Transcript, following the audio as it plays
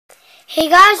Hey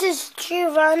guys, it's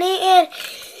Giovanni, and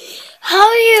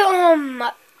how you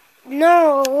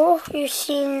know you've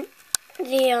seen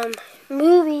the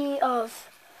movie of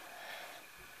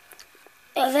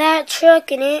that truck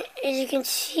in it? As you can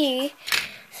see,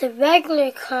 the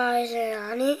regular cars are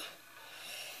on it.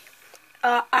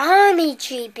 Army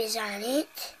Jeep is on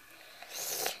it.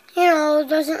 You know, it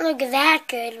doesn't look that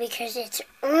good because it's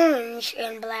orange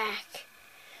and black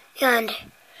and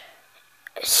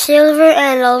silver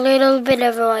and a little bit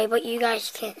of white, but you guys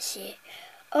can't see it.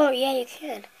 Oh yeah, you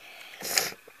can.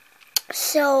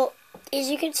 So as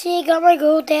you can see, I got my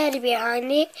GoDaddy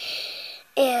behind it,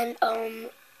 and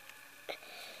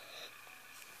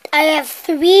I have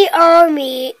 3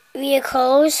 army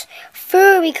vehicles.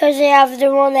 4 because I have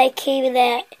the one that came in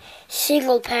that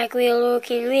single pack real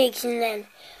looking rigs, and then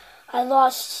I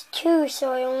lost 2,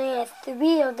 so I only have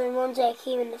 3 of the ones that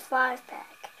came in the 5 pack.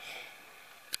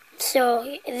 So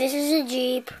this is a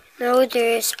Jeep. No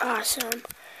dirt, awesome.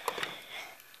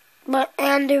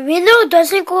 And the window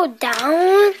doesn't go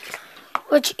down,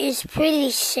 which is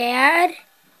pretty sad.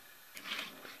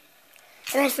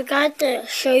 And I forgot to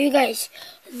show you guys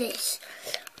this.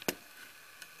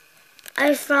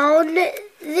 I found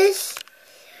this.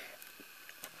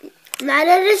 Now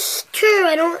that it's true,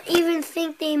 I don't even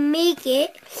think they make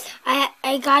it.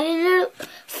 I got it in a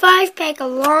 5 pack a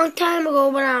long time ago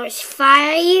when I was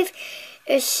 5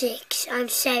 or 6. I'm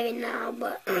 7 now,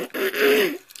 but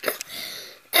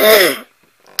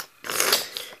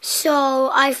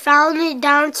so I found it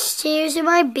downstairs in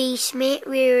my basement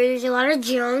where there's a lot of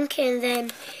junk, and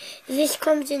then this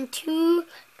comes in 2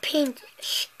 paint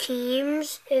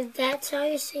schemes, if that's how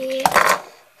you say it.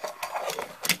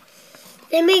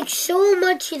 They make so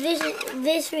much this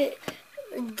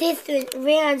different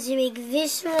brands. They make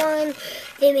this one.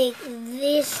 They make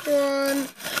this one.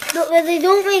 No, but they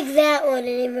don't make that one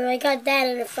anymore. I got that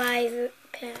in a 5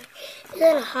 pack. Is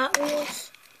that a Hot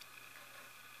Wheels?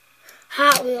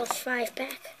 Hot Wheels 5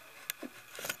 pack.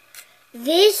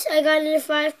 This I got in a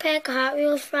 5 pack. Hot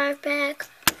Wheels 5 pack.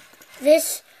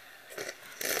 This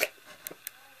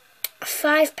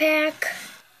 5 pack.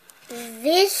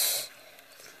 This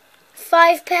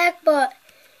 5 pack, but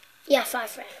yeah,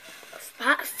 5 pack.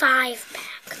 5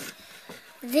 pack.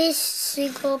 This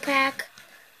single pack.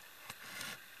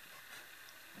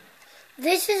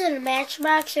 This isn't a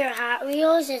Matchbox or Hot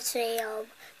Wheels. It's a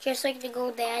just like the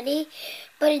GoDaddy,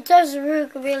 but it does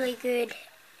work really good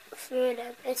for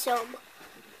them. It's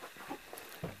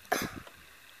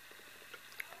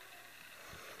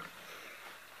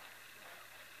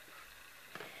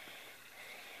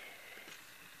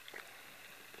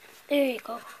there you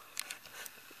go.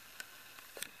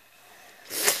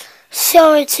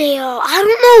 So it's a I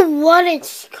don't know what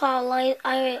it's called.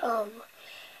 I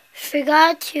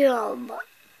forgot to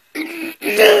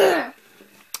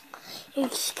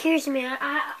excuse me.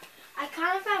 I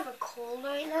kind of have a cold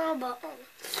right now, but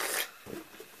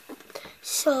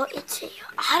so it's a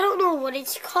I don't know what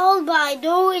it's called, but I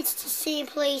know it's the same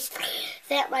place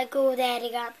that my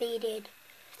GoDaddy got made in.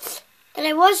 And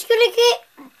I was gonna get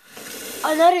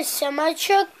another semi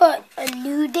truck, but a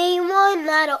new day one,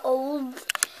 not an old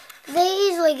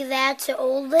days like that's the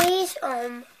old days.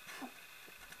 I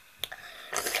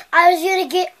was gonna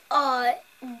get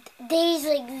days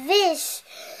like this,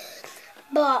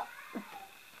 but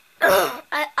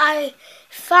I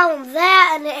found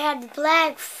that and it had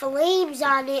black flames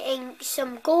on it and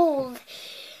some gold,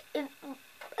 and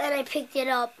I picked it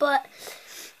up. But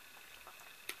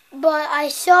I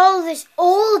saw this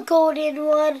old golden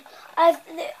one. I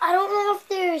don't know if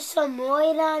there's some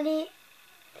white on it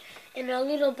and a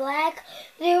little black.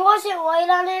 There wasn't white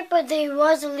on it, but there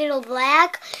was a little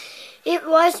black. It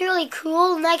was really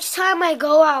cool. Next time I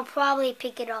go, I'll probably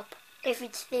pick it up if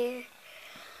it's there.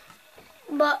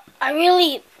 But I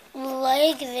really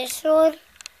like this one.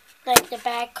 Like the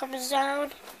back comes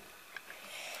down.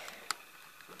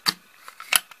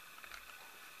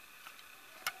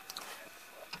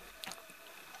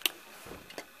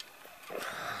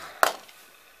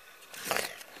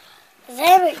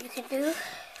 Then what you can do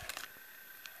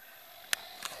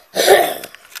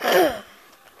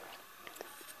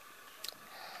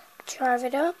drive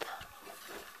it up.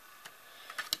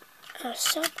 Oh,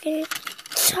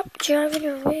 stop driving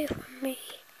away from me.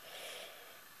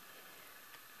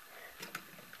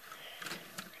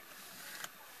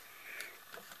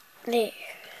 There.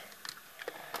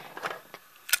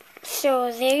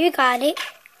 So there you got it.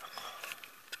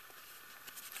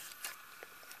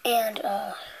 And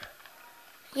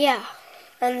yeah.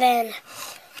 And then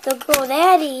the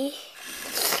GoDaddy.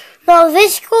 Now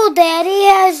this GoDaddy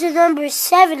has the number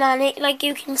 7 on it, like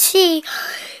you can see,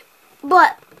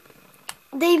 but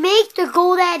they make the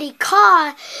GoDaddy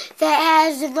car that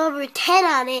has the number 10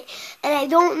 on it, and I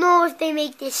don't know if they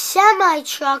make the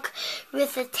semi-truck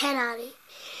with the 10 on it.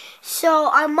 So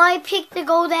I might pick the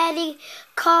GoDaddy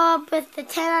car with the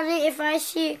 10 on it. If I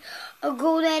see a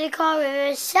GoDaddy car with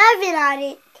a 7 on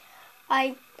it,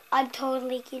 I'm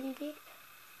totally getting it.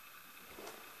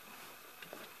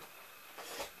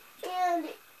 And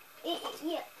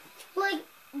yeah, like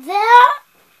that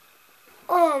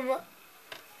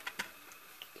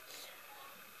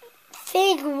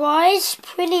thing was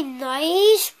pretty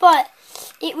nice, but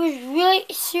it was really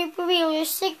super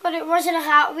realistic, but it wasn't a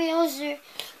Hot Wheels or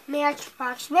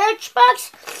Matchbox.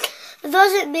 Matchbox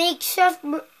doesn't make stuff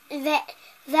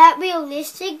that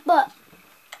realistic, but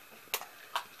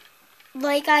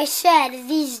like I said,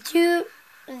 these do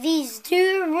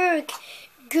work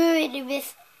good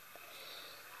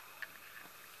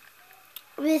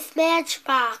with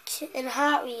Matchbox and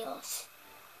Hot Wheels.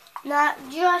 Not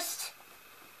just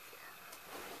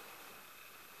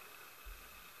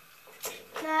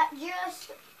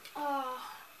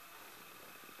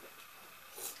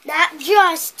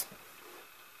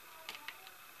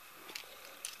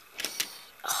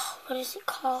what is it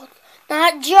called?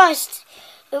 Not just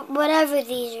whatever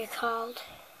these are called.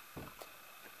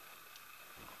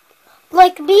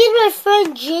 Like me and my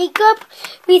friend Jacob,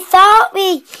 we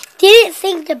didn't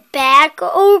think the back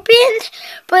opened,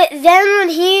 but then when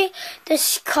he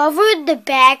discovered the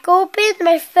back opened,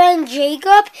 my friend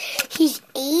Jacob, he's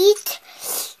 8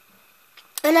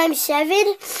 and I'm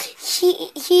 7,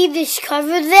 he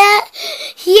discovered that.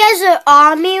 He has an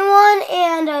army one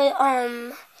and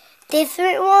a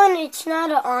different one. It's not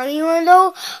an army one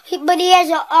though, but he has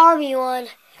an army one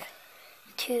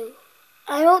too.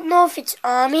 I don't know if it's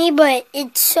army, but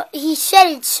he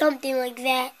said it's something like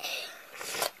that.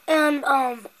 And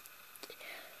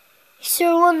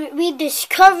so when we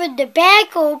discovered the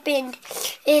back opened,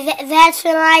 that's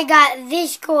when I got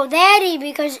this GoDaddy,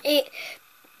 because it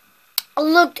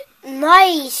looked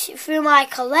nice for my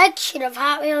collection of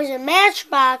Hot Wheels and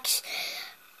Matchbox.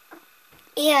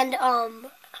 And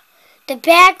the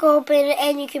back opened,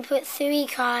 and you can put 3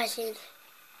 cars in.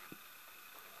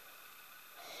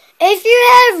 If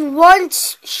you have one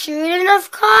short enough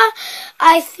car,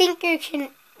 I think you can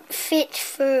fit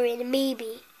 4 in,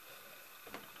 maybe.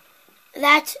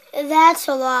 That's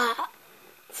a lot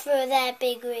for that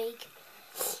big rig.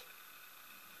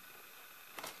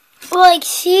 Like,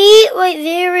 see, right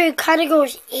there where it kind of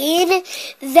goes in?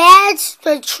 That's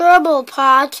the trouble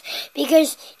part,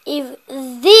 because if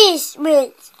this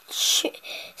went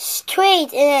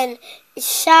straight and then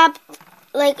stopped,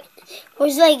 like,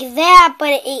 was like that,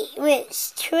 but it went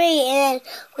straight and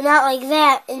then not like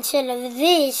that. Instead of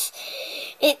this,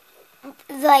 it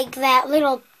like that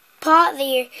little pot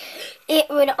there, it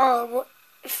would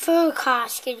 4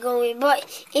 cars can go in.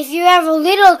 But if you have a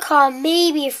little car,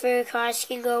 maybe 4 cars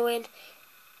can go in.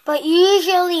 But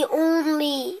usually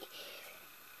only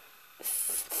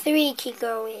 3 can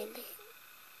go in.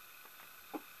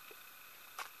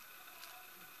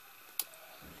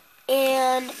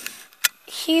 And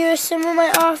here's some of my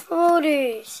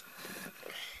off-roaders.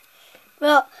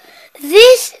 Well,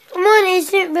 this one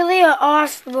isn't really an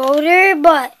off-roader,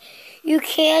 but you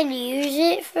can use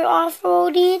it for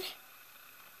off-roading.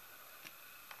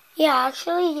 Yeah,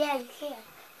 actually, yeah, you can.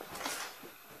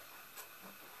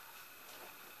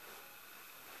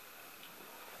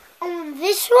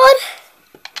 This one,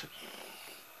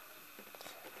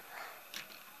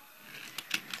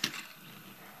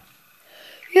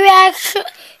 you actually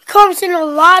comes in a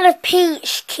lot of paint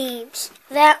schemes.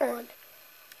 That one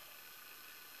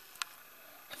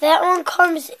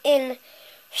comes in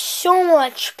so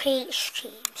much paint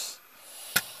schemes.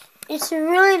 It's a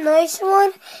really nice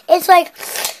one. It's like,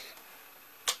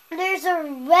 there's a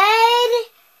red,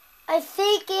 I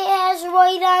think it has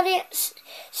white on it,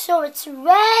 so it's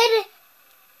red.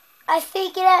 I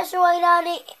think it has white on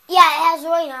it. Yeah, it has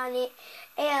white on it,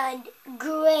 and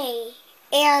gray,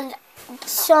 and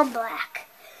some black.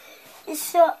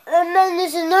 So, and then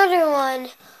there's another one.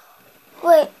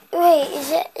 Wait,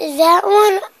 is that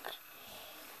one?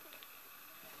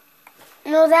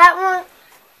 No, that one.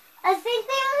 I think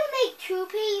they only make 2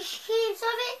 page schemes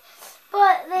of it,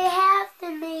 but they have to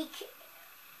make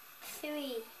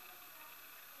 3.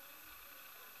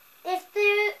 If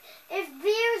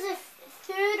there's a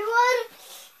 3rd one,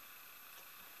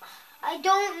 I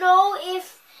don't know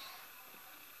if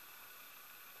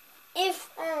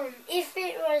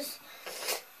it was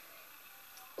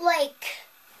like,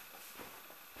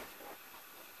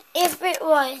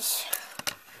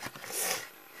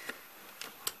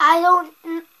 I don't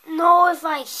know if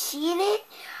I've seen it.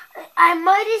 I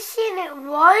might have seen it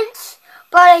once,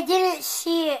 but I didn't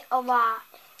see it a lot.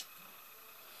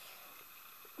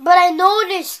 But I know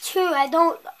there's 2. I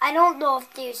don't know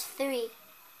if there's 3.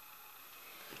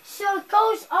 So it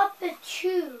goes up to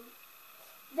 2.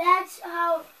 That's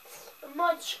how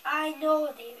much I know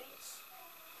there is.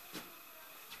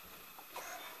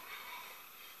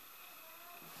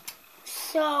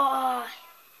 So,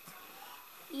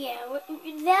 yeah,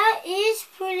 that is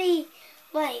pretty,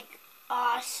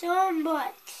 awesome,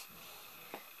 but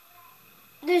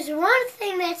there's one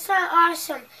thing that's not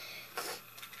awesome.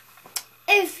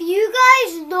 If you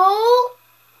guys know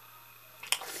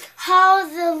how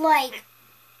the,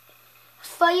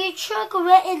 fire truck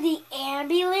went in the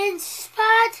ambulance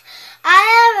spot,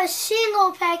 I have a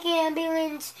single pack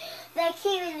ambulance that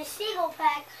came in the single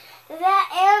pack.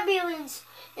 That ambulance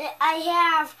that I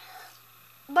have,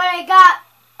 but I got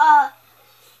a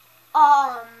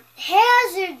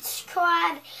hazard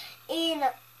squad in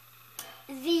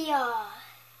the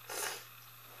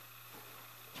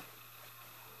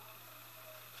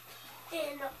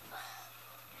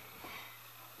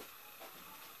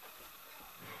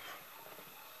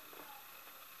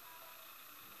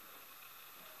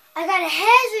I got a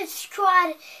hazard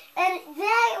squad, and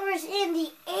that was in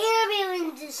the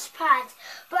ambulance spot.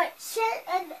 But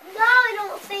and now I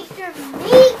don't think they're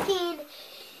making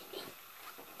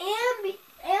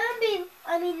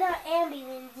not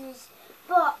ambulances,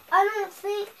 but I don't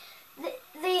think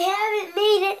they haven't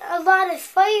made it a lot of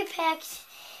fire packs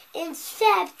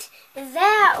except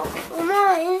that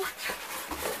one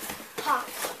pop.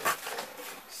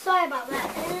 Sorry about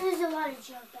that. And there's a lot of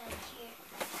junk back here.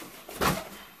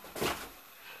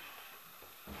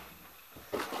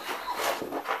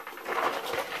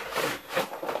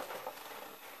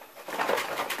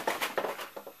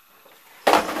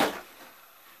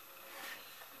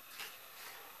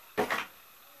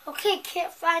 Okay,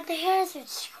 can't find the hazard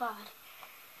squad.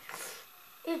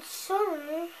 It's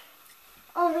somewhere.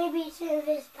 Oh, maybe it's in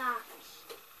this box.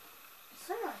 It's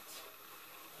not.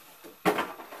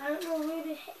 I don't know where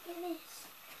the heck it is.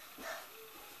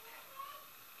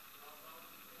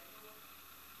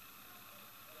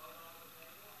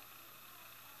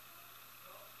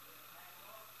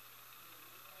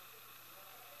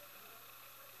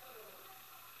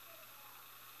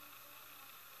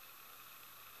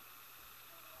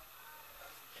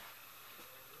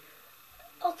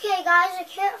 Okay, guys, I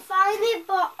can't find it,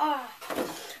 but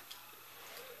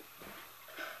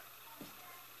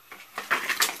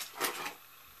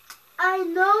I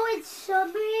know it's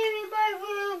somewhere in my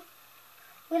room.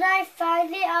 When I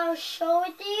find it, I'll show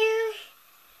it to you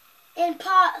in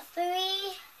part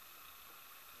 3.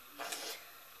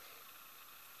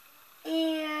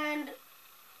 And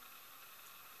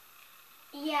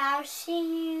yeah, I'll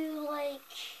see you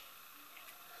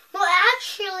well,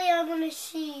 actually, I'm gonna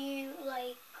see you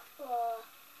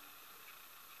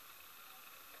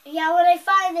yeah, when I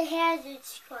find the hazard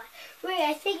squad. Wait,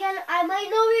 I think I might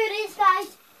know where it is,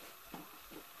 guys.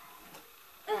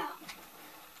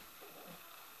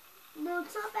 No,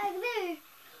 it's not back there,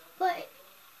 but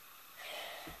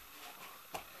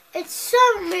it's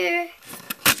somewhere,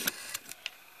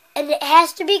 and it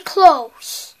has to be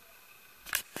close.